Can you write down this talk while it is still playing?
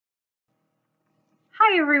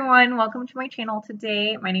Hi everyone, welcome to my channel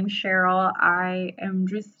today. My name is Cheryl. I am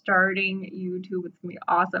just starting YouTube. It's gonna be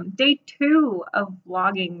awesome. Day 2 of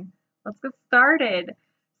vlogging. Let's get started.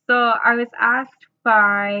 So I was asked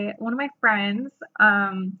by one of my friends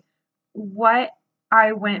what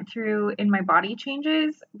I went through in my body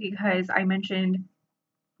changes because I mentioned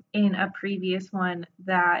in a previous one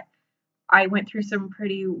that I went through some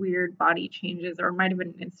pretty weird body changes, or it might have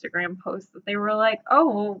been an Instagram post that they were like, "Oh,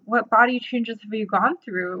 well, what body changes have you gone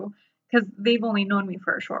through?" Because they've only known me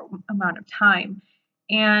for a short amount of time,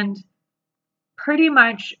 and pretty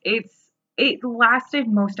much it lasted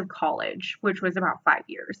most of college, which was about 5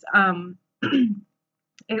 years.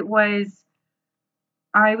 It was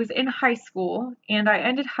I was in high school, and I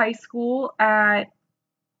ended high school at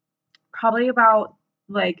probably about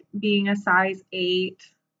like being a size 8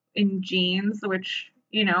 in jeans, which,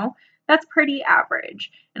 that's pretty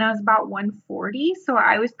average. And I was about 140, so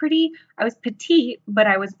I was petite, but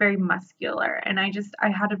I was very muscular, and I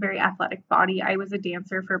had a very athletic body. I was a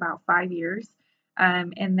dancer for about 5 years.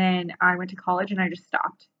 And then I went to college and I just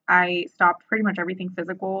stopped. I stopped pretty much everything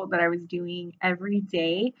physical that I was doing every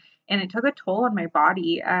day, and it took a toll on my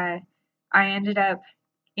body. I ended up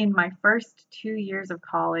in my first 2 years of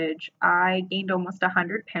college, I gained almost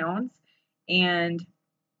 100 pounds, and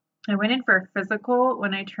I went in for a physical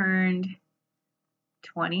when I turned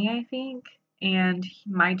 20, I think. And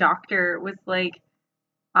my doctor was like,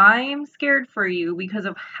 I'm scared for you because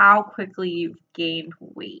of how quickly you've gained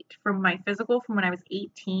weight. From my physical from when I was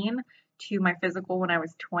 18 to my physical when I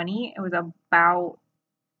was 20, it was about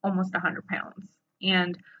almost 100 pounds.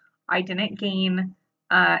 And I didn't gain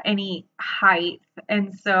any height.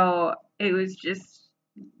 And so it was just,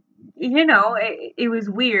 it was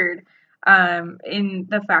weird in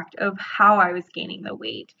the fact of how I was gaining the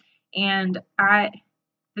weight. And at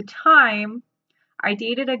the time, I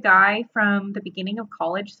dated a guy from the beginning of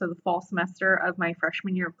college, so the fall semester of my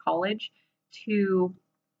freshman year of college to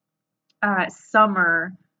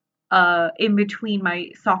summer in between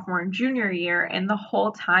my sophomore and junior year. And the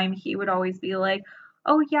whole time he would always be like,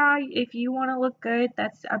 "Oh yeah, if you want to look good,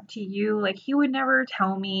 that's up to you." Like he would never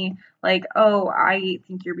tell me like, "Oh, I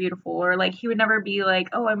think you're beautiful," or like he would never be like,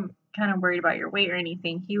 "Oh, I'm kind of worried about your weight," or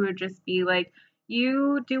anything. He would just be like,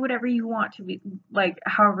 "You do whatever you want to be, like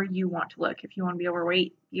however you want to look. If you want to be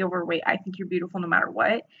overweight, be overweight. I think you're beautiful no matter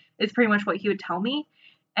what." Is pretty much what he would tell me.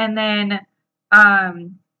 And then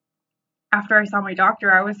um after I saw my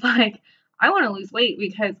doctor, I was like, I want to lose weight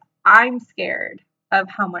because I'm scared of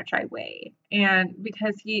how much I weigh. And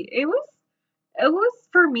because it was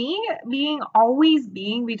for me being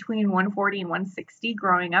between 140 and 160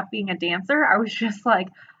 growing up being a dancer, I was just like,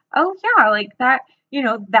 oh yeah, like that,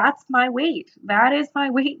 that's my weight. That is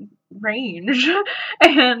my weight range.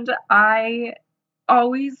 And I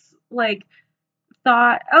always like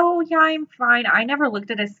thought, oh yeah, I'm fine. I never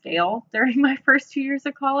looked at a scale during my first 2 years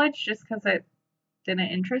of college just because it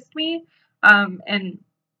didn't interest me. And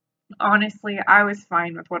honestly, I was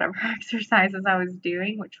fine with whatever exercises I was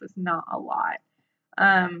doing, which was not a lot.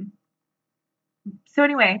 Um, so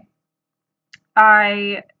anyway,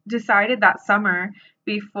 I decided that summer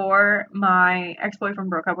before my ex-boyfriend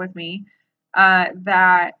broke up with me,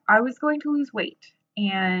 that I was going to lose weight,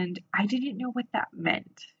 and I didn't know what that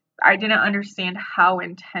meant. I didn't understand how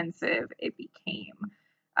intensive it became.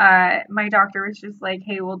 My doctor was just like,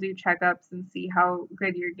 "Hey, we'll do checkups and see how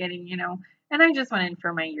good you're getting." And I just went in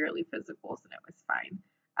for my yearly physicals, and it was fine.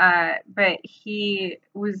 But he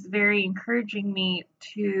was very encouraging me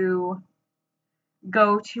to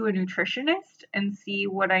go to a nutritionist and see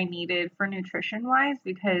what I needed for nutrition wise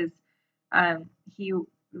because um, he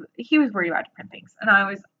he was worried about different things, and I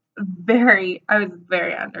was very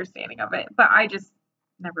understanding of it, but I just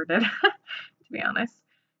never did, to be honest.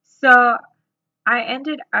 So I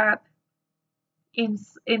ended up in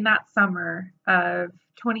that summer of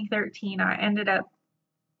 2013. I ended up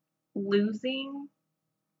losing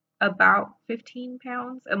about 15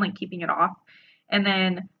 pounds and like keeping it off. And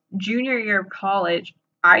then junior year of college,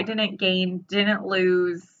 I didn't gain, didn't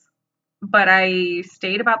lose, but I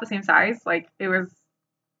stayed about the same size. Like it was,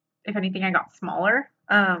 if anything, I got smaller.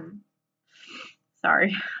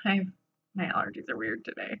 Sorry, my allergies are weird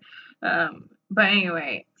today. But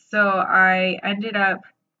anyway, so I ended up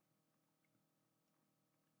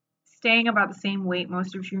staying about the same weight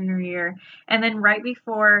most of junior year. And then right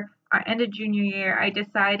before I ended junior year, I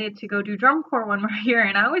decided to go do drum corps one more year.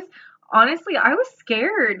 And I was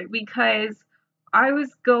scared because I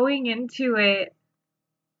was going into it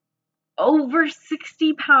over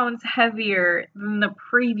 60 pounds heavier than the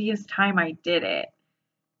previous time I did it.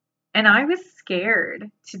 And I was scared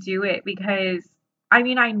to do it because I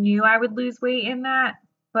mean, I knew I would lose weight in that,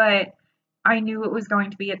 but I knew it was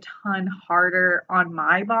going to be a ton harder on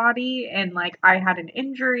my body. And like I had an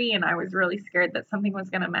injury and I was really scared that something was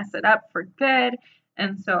going to mess it up for good.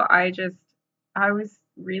 And so I was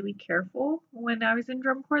really careful when I was in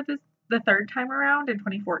drum corps the third time around in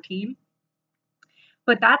 2014.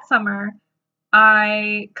 But that summer,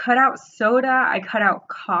 I cut out soda, I cut out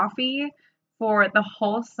coffee for the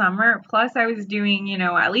whole summer. Plus, I was doing,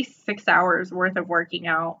 at least 6 hours worth of working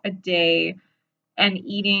out a day and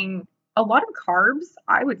eating a lot of carbs,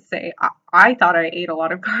 I would say. I thought I ate a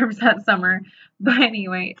lot of carbs that summer. But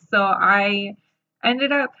anyway, so I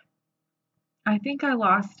ended up, I think I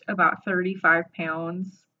lost about 35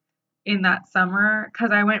 pounds in that summer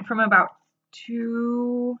because I went from about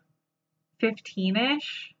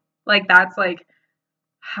 215-ish. Like, that's like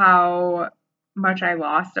how much I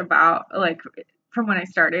lost about like from when I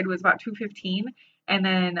started was about 215, and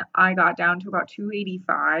then I got down to about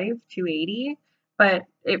 285, 280, but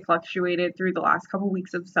it fluctuated through the last couple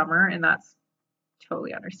weeks of summer, and that's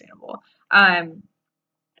totally understandable. And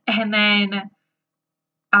then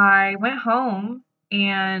I went home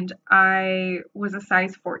and I was a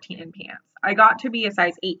size 14 in pants. I got to be a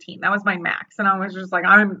size 18. That was my max, and I was just like,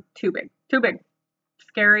 I'm too big,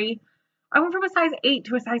 scary. I went from a size 8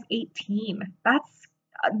 to a size 18. That's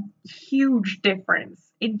a huge difference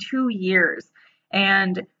in 2 years.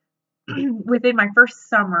 And within my first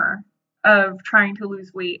summer of trying to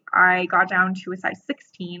lose weight, I got down to a size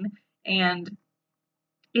 16. And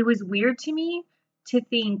it was weird to me to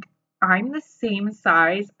think I'm the same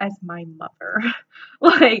size as my mother.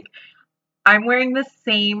 Like, I'm wearing the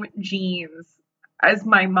same jeans as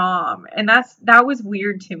my mom. And that was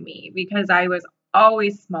weird to me because I was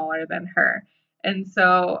always smaller than her. And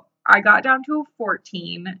so I got down to a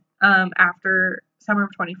 14 after summer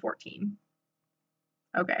of 2014.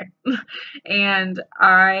 Okay. And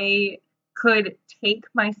I could take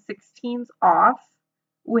my 16s off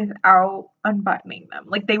without unbuttoning them.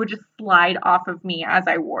 Like they would just slide off of me as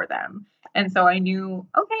I wore them. And so I knew,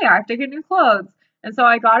 okay, I have to get new clothes. And so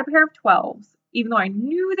I got a pair of 12s, even though I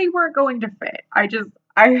knew they weren't going to fit. I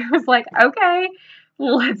was like, okay,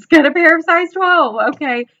 let's get a pair of size 12.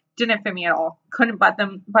 Okay. Didn't fit me at all. Couldn't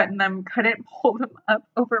button them, couldn't pull them up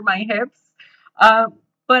over my hips. Um,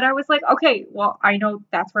 but I was like, okay, well, I know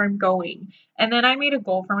that's where I'm going. And then I made a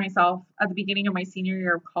goal for myself at the beginning of my senior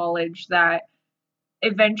year of college that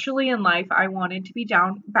eventually in life I wanted to be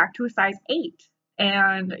down back to a size 8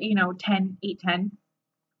 and, 10, 8, 10.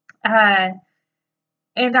 Uh,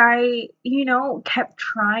 and I, kept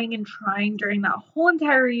trying and trying during that whole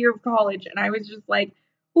entire year of college. And I was just like,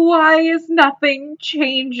 why is nothing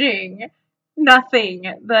changing? Nothing.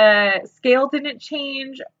 The scale didn't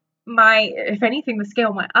change. If anything, the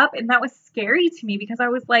scale went up. And that was scary to me because I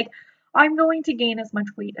was like, I'm going to gain as much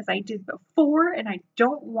weight as I did before. And I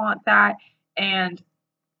don't want that. And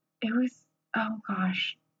it was, oh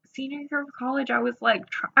gosh, senior year of college, I was like,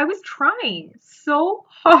 I was trying so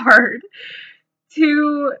hard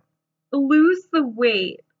to lose the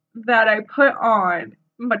weight that I put on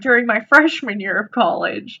during my freshman year of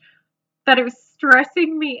college, that it was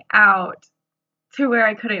stressing me out to where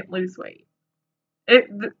I couldn't lose weight. It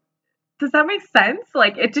Does that make sense?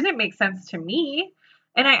 Like it didn't make sense to me.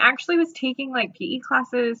 And I actually was taking like PE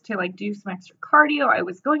classes to like do some extra cardio. I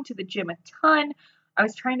was going to the gym a ton. I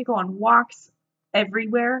was trying to go on walks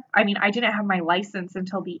everywhere. I mean, I didn't have my license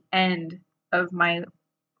until the end of my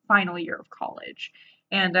final year of college.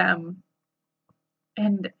 And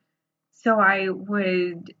so I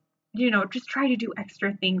would, just try to do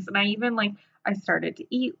extra things. And I even like, I started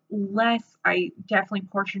to eat less. I definitely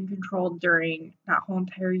portion controlled during that whole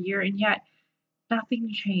entire year. And yet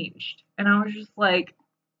nothing changed. And I was just like,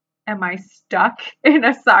 am I stuck in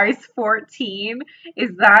a size 14?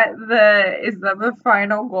 Is that the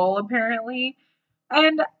final goal apparently?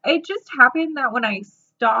 And it just happened that when I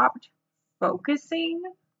stopped focusing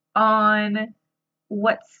on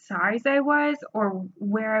what size I was or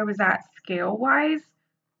where I was at scale wise,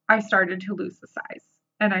 I started to lose the size.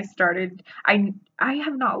 And I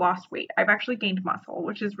have not lost weight. I've actually gained muscle,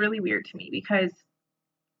 which is really weird to me because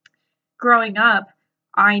growing up,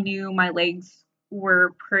 I knew my legs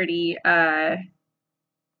were pretty muscly,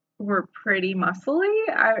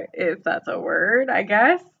 if that's a word, I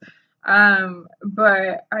guess.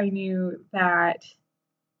 But I knew that,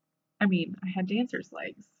 I mean, I had dancer's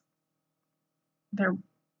legs. They're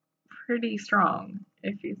pretty strong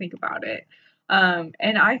if you think about it.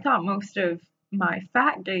 And I thought most of my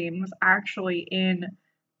fat gain was actually in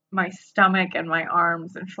my stomach and my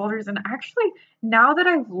arms and shoulders. And actually, now that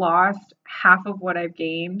I've lost half of what I've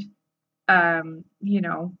gained, um, you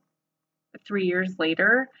know, 3 years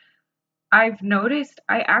later, I've noticed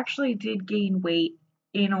I actually did gain weight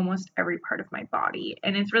in almost every part of my body.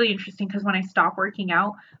 And it's really interesting because when I stop working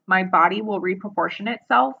out, my body will reproportion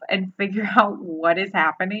itself and figure out what is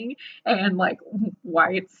happening and like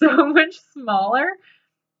why it's so much smaller.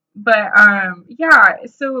 But yeah,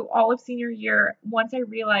 so all of senior year, once I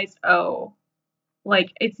realized, oh,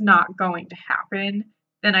 like it's not going to happen,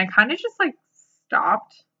 then I kind of just like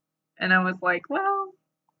stopped and I was like, well,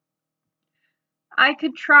 I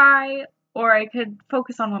could try or I could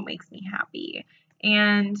focus on what makes me happy.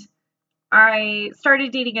 And I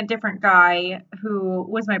started dating a different guy who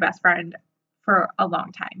was my best friend for a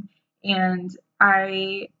long time. And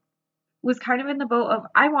I was kind of in the boat of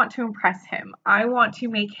I want to impress him. I want to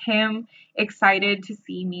make him excited to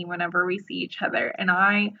see me whenever we see each other. And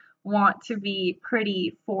I want to be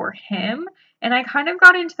pretty for him. And I kind of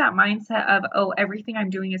got into that mindset of, oh, everything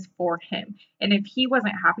I'm doing is for him. And if he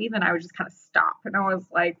wasn't happy, then I would just kind of stop. And I was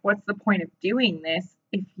like, what's the point of doing this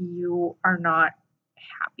if you are not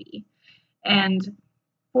happy? And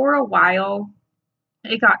for a while,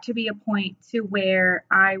 it got to be a point to where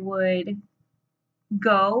I would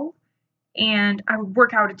go and I would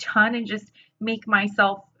work out a ton and just make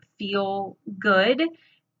myself feel good.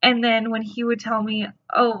 And then when he would tell me,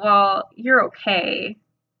 oh, well, you're okay,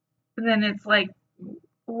 then it's like,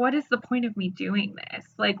 what is the point of me doing this?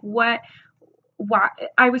 Like, why?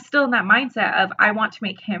 I was still in that mindset of I want to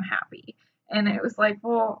make him happy. And it was like,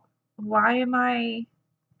 well, why am I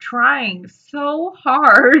trying so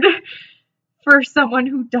hard for someone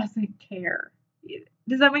who doesn't care?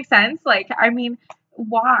 Does that make sense? Like, I mean,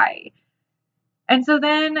 why? And so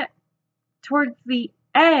then towards the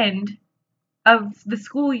end of the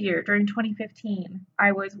school year during 2015,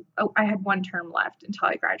 I had one term left until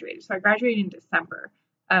I graduated. So I graduated in December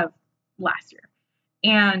of last year.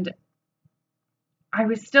 And I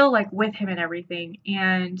was still like with him and everything.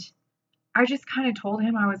 And I just kind of told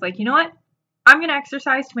him, I was like, you know what? I'm going to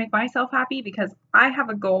exercise to make myself happy because I have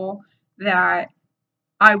a goal that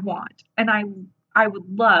I want. And I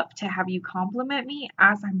would love to have you compliment me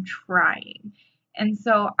as I'm trying. And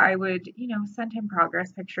so I would, send him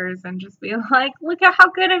progress pictures and just be like, look at how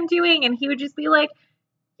good I'm doing. And he would just be like,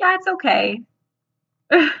 yeah, it's okay.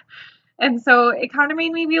 And so it kind of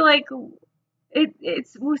made me be like, it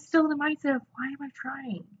was still in the mindset of why am I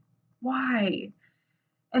trying? Why?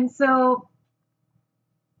 And so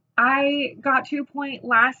I got to a point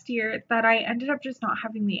last year that I ended up just not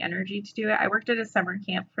having the energy to do it. I worked at a summer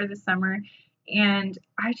camp for the summer and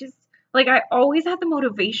I just like I always had the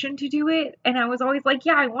motivation to do it and I was always like,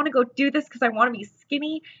 yeah, I want to go do this because I want to be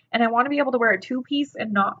skinny and I want to be able to wear a two-piece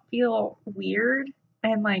and not feel weird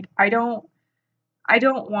and like I don't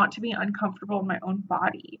want to be uncomfortable in my own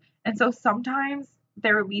body. And so sometimes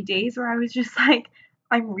there would be days where I was just like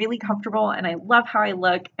I'm really comfortable and I love how I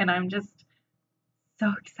look and I'm just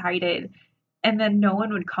so excited. And then no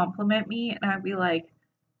one would compliment me and I'd be like,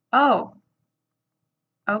 "Oh,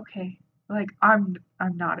 okay. Like I'm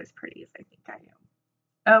not as pretty as I think I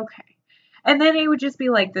am." Okay. And then it would just be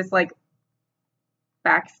like this like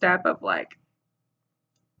back step of like,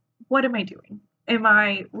 what am I doing? Am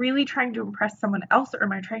I really trying to impress someone else or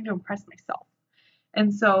am I trying to impress myself?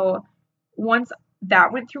 And so once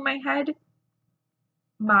that went through my head,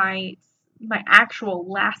 my actual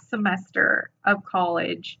last semester of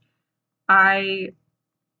college, I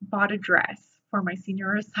bought a dress for my senior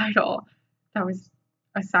recital that was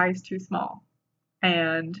a size too small.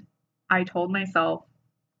 And I told myself,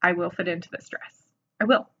 I will fit into this dress. I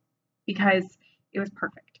will, because it was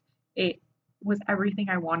perfect. It was everything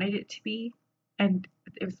I wanted it to be. And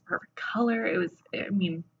it was the perfect color. It was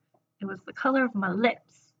the color of my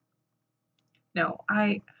lips. No,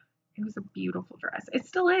 it was a beautiful dress. It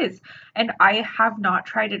still is. And I have not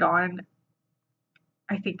tried it on,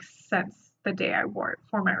 I think, since the day I wore it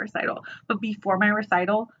for my recital. But before my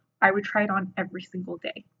recital, I would try it on every single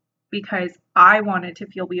day because I wanted to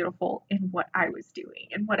feel beautiful in what I was doing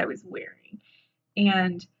and what I was wearing.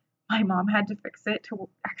 And my mom had to fix it to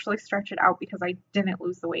actually stretch it out because I didn't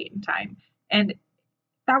lose the weight in time. And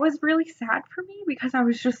that was really sad for me because I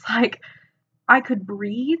was just like, I could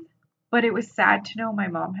breathe, but it was sad to know my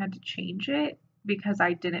mom had to change it because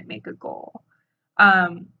I didn't make a goal.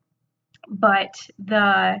 But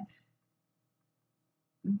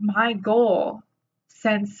my goal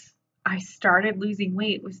since I started losing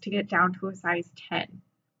weight was to get down to a size 10.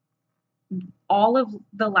 All of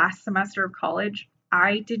the last semester of college,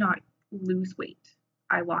 I did not lose weight.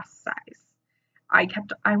 I lost size. I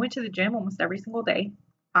went to the gym almost every single day.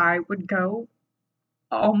 I would go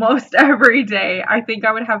almost every day. I think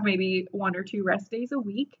I would have maybe 1 or 2 rest days a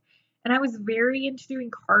week. And I was very into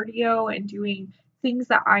doing cardio and doing things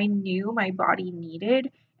that I knew my body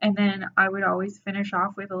needed. And then I would always finish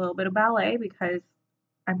off with a little bit of ballet because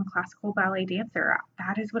I'm a classical ballet dancer.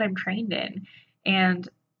 That is what I'm trained in. And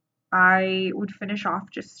I would finish off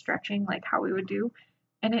just stretching like how we would do.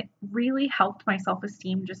 And it really helped my self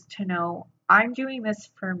esteem just to know I'm doing this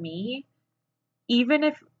for me. Even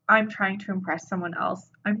if I'm trying to impress someone else,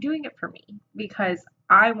 I'm doing it for me because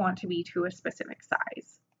I want to be to a specific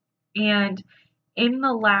size. And in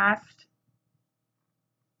the last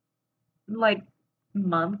like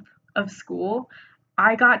month of school,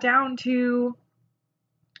 I got down to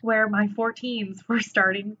where my 14s were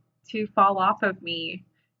starting to fall off of me.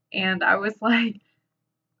 And I was like,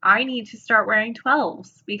 I need to start wearing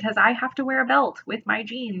 12s because I have to wear a belt with my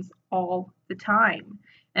jeans all the time.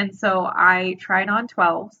 And so I tried on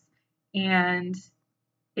 12s and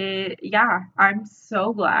yeah, I'm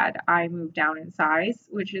so glad I moved down in size,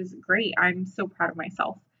 which is great. I'm so proud of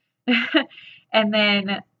myself. And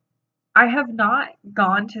then I have not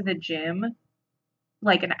gone to the gym,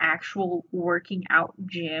 like an actual working out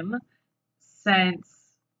gym, since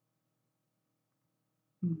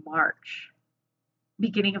March,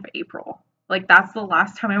 beginning of April. Like that's the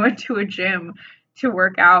last time I went to a gym to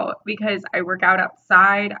work out because I work out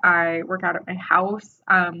outside, I work out at my house.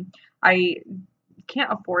 I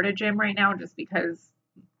can't afford a gym right now just because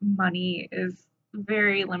money is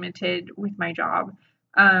very limited with my job.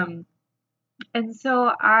 Um, and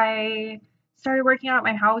so I started working out at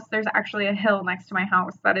my house. There's actually a hill next to my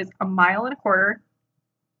house that is a mile and a quarter,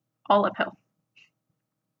 all uphill.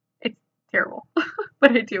 It's terrible,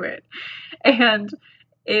 but I do it. And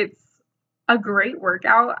it's a great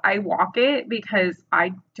workout. I walk it because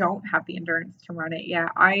I don't have the endurance to run it yet.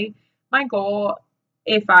 My goal,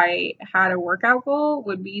 if I had a workout goal,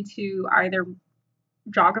 would be to either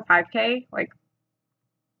jog a 5K, like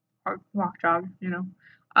walk jog,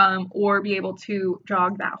 or be able to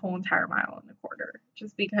jog that whole entire mile and a quarter,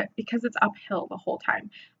 just because it's uphill the whole time.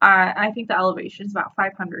 I think the elevation is about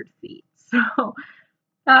 500 feet, so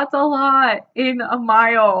that's a lot in a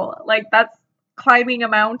mile. Like that's climbing a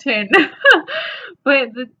mountain. But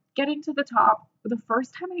getting to the top, the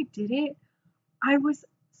first time I did it, I was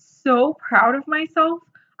so proud of myself.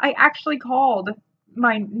 I actually called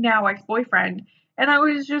my now ex-boyfriend and I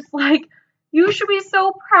was just like, you should be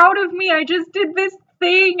so proud of me. I just did this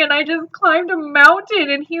thing and I just climbed a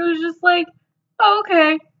mountain. And he was just like, oh,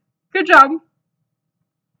 okay, good job.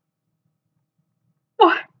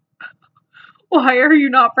 Why, why are you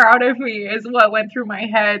not proud of me? Is what went through my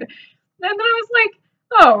head. And then I was like,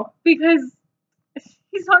 oh, because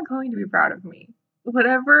he's not going to be proud of me.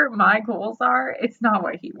 Whatever my goals are, it's not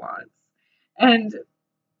what he wants. And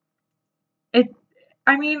it,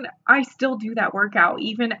 I mean, I still do that workout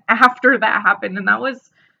even after that happened. And that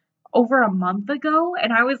was over a month ago.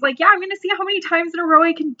 And I was like, yeah, I'm going to see how many times in a row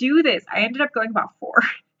I can do this. I ended up going about 4.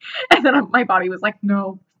 And then my body was like,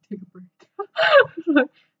 no, take a break.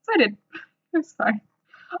 So I did. It was fine.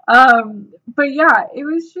 But yeah, it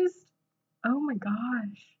was just, oh my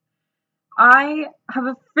gosh. I have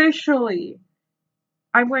officially,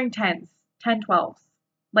 I'm wearing 10s, 10, 12s.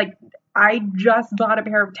 Like, I just bought a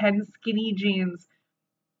pair of 10 skinny jeans.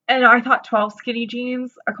 And I thought 12 skinny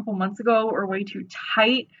jeans a couple months ago were way too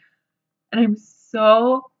tight. And I'm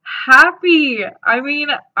so happy. I mean,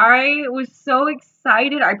 I was so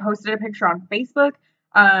excited. I posted a picture on Facebook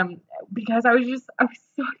because I was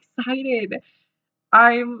so excited.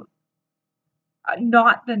 I'm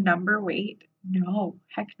not the number weight. No,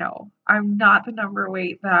 heck no. I'm not the number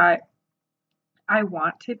weight that I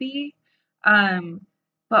want to be. Um,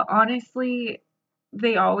 but honestly,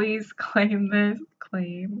 they always claim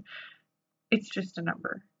it's just a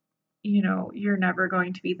number. You're never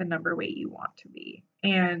going to be the number weight you want to be.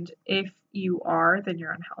 And if you are, then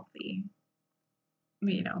you're unhealthy.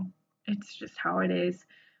 It's just how it is.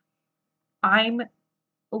 I'm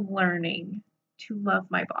learning to love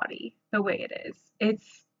my body the way it is.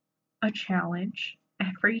 It's a challenge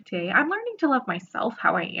every day. I'm learning to love myself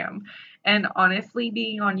how I am. And honestly,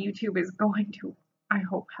 being on YouTube is going to, I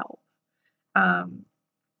hope, help. Um,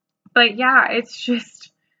 but yeah, it's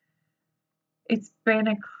been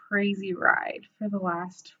a crazy ride for the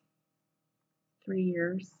last 3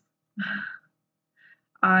 years.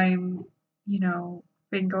 I'm,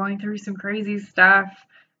 been going through some crazy stuff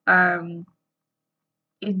um,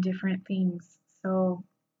 in different things. So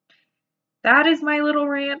that is my little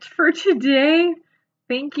rant for today.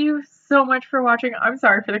 Thank you so much for watching. I'm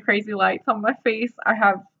sorry for the crazy lights on my face. I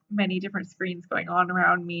have many different screens going on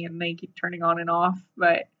around me and they keep turning on and off,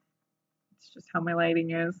 but it's just how my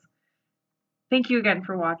lighting is. Thank you again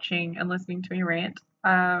for watching and listening to me rant.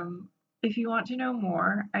 if you want to know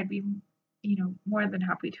more, I'd be, more than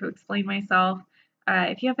happy to explain myself.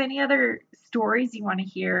 If you have any other stories you want to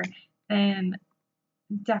hear, then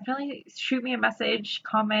definitely shoot me a message,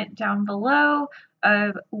 comment down below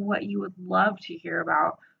of what you would love to hear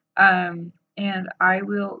about. And I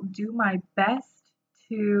will do my best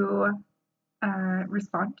to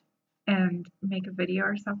respond and make a video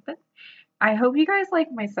or something. I hope you guys like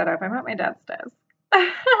my setup. I'm at my dad's desk.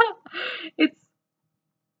 it's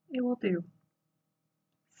it will do.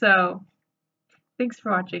 So thanks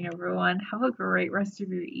for watching, everyone. Have a great rest of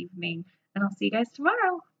your evening, and I'll see you guys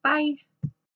tomorrow. Bye.